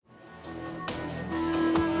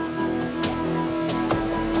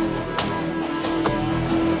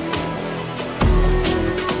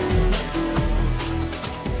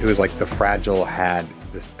It was like the Fragile had,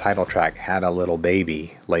 the title track had a little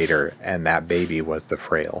baby later, and that baby was the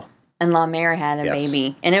Frail. And La Mer had a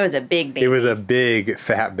baby, and it was a big baby. It was a big,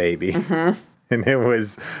 fat baby. Mm-hmm. And it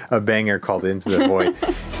was a banger called Into the Void.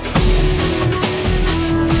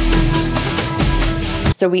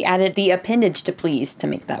 So we added the appendage to Please to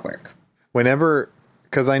make that work. Whenever,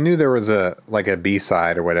 because I knew there was a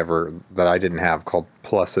B-side or whatever that I didn't have called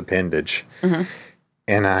Plus Appendage. Mm-hmm.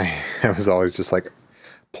 And I was always just like,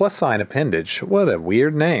 plus sign appendage. What a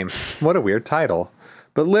weird name. What a weird title.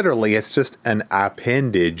 But literally, it's just an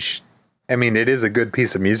appendage. I mean, it is a good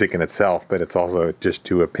piece of music in itself, but it's also just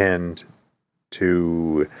to append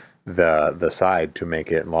to the side to make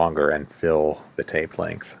it longer and fill the tape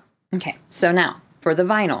length. Okay, so now, for the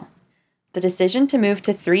vinyl. The decision to move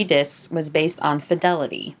to 3 discs was based on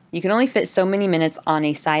fidelity. You can only fit so many minutes on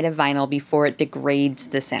a side of vinyl before it degrades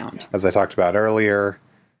the sound. As I talked about earlier,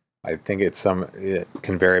 I think it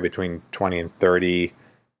can vary between 20 and 30.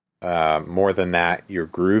 More than that, your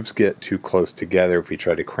grooves get too close together if you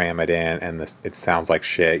try to cram it in, and it sounds like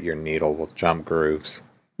shit. Your needle will jump grooves.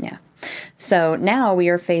 Yeah. So now we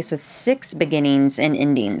are faced with 6 beginnings and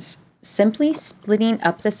endings. Simply splitting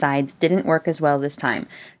up the sides didn't work as well this time,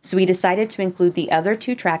 so we decided to include the other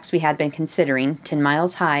 2 tracks we had been considering, 10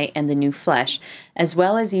 Miles High and The New Flesh, as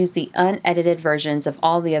well as use the unedited versions of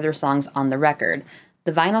all the other songs on the record.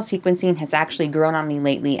 The vinyl sequencing has actually grown on me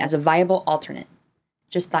lately as a viable alternate.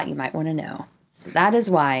 Just thought you might want to know. So that is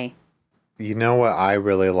why. You know what I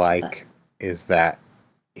really like is that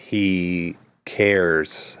he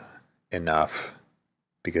cares enough,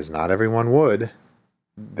 because not everyone would,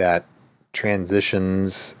 that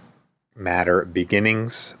transitions matter.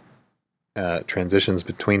 Beginnings, transitions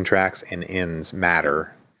between tracks and ends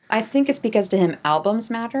matter. I think it's because to him albums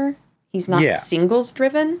matter. He's not singles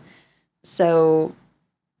driven. So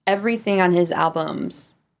everything on his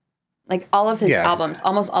albums, like all of his albums,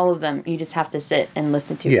 almost all of them, you just have to sit and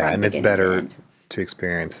listen to. Yeah, and it's better to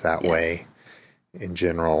experience that way in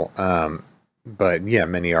general. But yeah,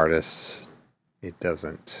 many artists, it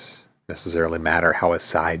doesn't necessarily matter how a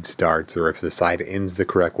side starts or if the side ends the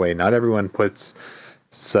correct way. Not everyone puts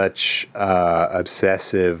such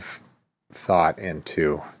obsessive thought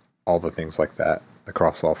into all the things like that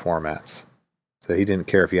across all formats. So he didn't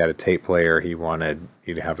care if you had a tape player. He wanted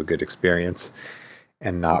you to have a good experience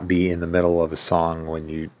and not be in the middle of a song when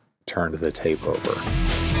you turned the tape over.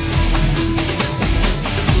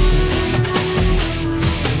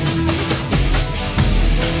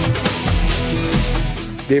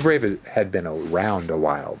 Dave Rave had been around a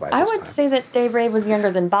while by this time. I would say that Dave Rave was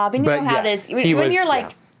younger than Bob. And you know how this, when you're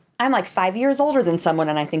like, I'm like 5 years older than someone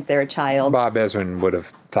and I think they're a child. Bob Ezrin would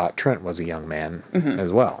have thought Trent was a young man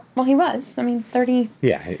as well. Well, he was. I mean, 30.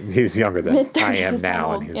 Yeah, he was younger than I am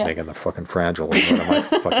now, and he was making the fucking Fragile. What am I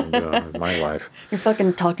fucking doing with my life? You're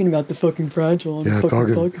fucking talking about the fucking Fragile. Yeah,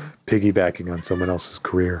 piggybacking on someone else's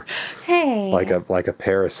career. Hey. Like a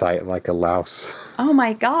parasite, like a louse. Oh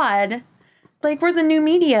my God. Like, we're the new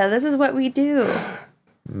media. This is what we do.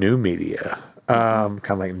 New media. Kind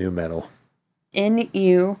of like new metal.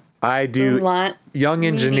 N-U. I do. Young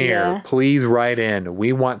engineer, media. Please write in.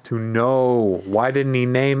 We want to know. Why didn't he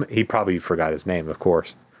name? He probably forgot his name, of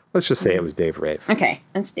course. Let's just say it was Dave Rave. Okay,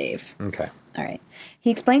 that's Dave. Okay. All right.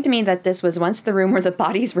 He explained to me that this was once the room where the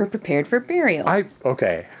bodies were prepared for burial.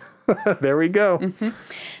 Okay. There we go. Mm-hmm.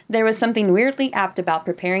 There was something weirdly apt about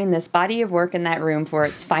preparing this body of work in that room for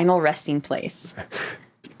its final resting place.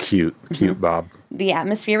 Cute, Bob. The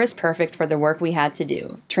atmosphere was perfect for the work we had to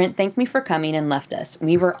do. Trent thanked me for coming and left us.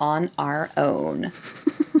 We were on our own.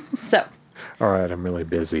 So. All right, I'm really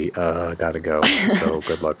busy. Gotta go. So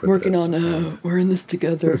good luck with Working this. on, we're in this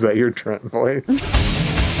together. Is that your Trent voice?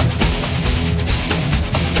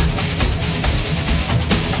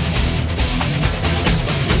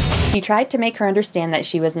 He tried to make her understand that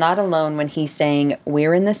she was not alone when he sang,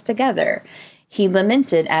 "We're in this together." He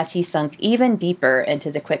lamented as he sunk even deeper into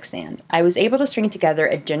the quicksand. I was able to string together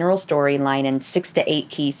a general storyline in 6 to 8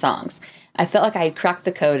 key songs. I felt like I had cracked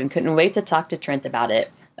the code and couldn't wait to talk to Trent about it.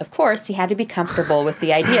 Of course, he had to be comfortable with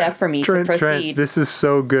the idea for me to proceed. Trent, this is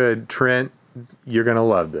so good. Trent, you're going to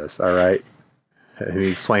love this, all right? And he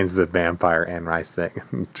explains the vampire Anne Rice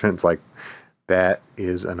thing. Trent's like, that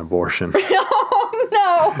is an abortion. Oh,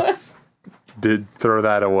 no! Did throw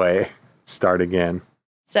that away. Start again.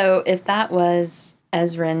 So if that was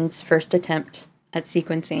Ezrin's first attempt at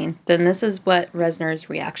sequencing, then this is what Reznor's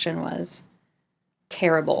reaction was.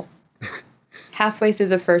 Terrible. Halfway through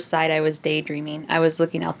the first side, I was daydreaming. I was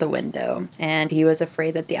looking out the window, and he was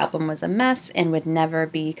afraid that the album was a mess and would never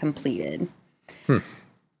be completed.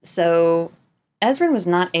 So Ezrin was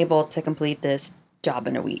not able to complete this job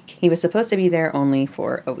in a week. He was supposed to be there only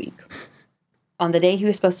for a week. On the day he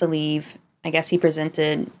was supposed to leave, I guess he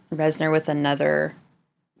presented Reznor with another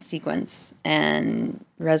sequence, and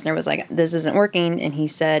Reznor was like, this isn't working, and he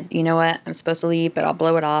said, you know what, I'm supposed to leave, but I'll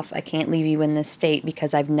blow it off. I can't leave you in this state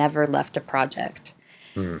because I've never left a project.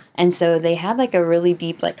 And so they had like a really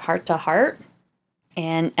deep like heart to heart,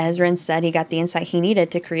 and Ezrin said he got the insight he needed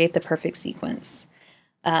to create the perfect sequence.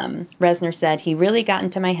 Reznor said he really got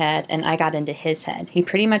into my head and I got into his head. He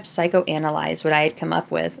pretty much psychoanalyzed what I had come up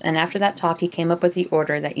with, and after that talk he came up with the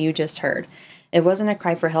order that you just heard. It wasn't a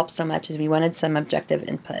cry for help so much as we wanted some objective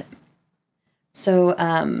input. So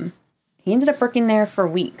he ended up working there for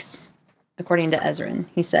weeks, according to Ezrin.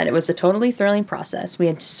 He said it was a totally thrilling process. We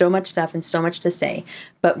had so much stuff and so much to say,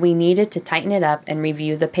 but we needed to tighten it up and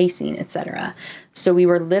review the pacing, etc. So we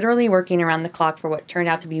were literally working around the clock for what turned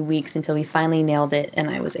out to be weeks until we finally nailed it and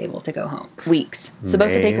I was able to go home. Weeks.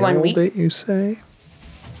 Supposed to take 1 week. Nailed it, you say?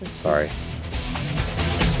 Sorry.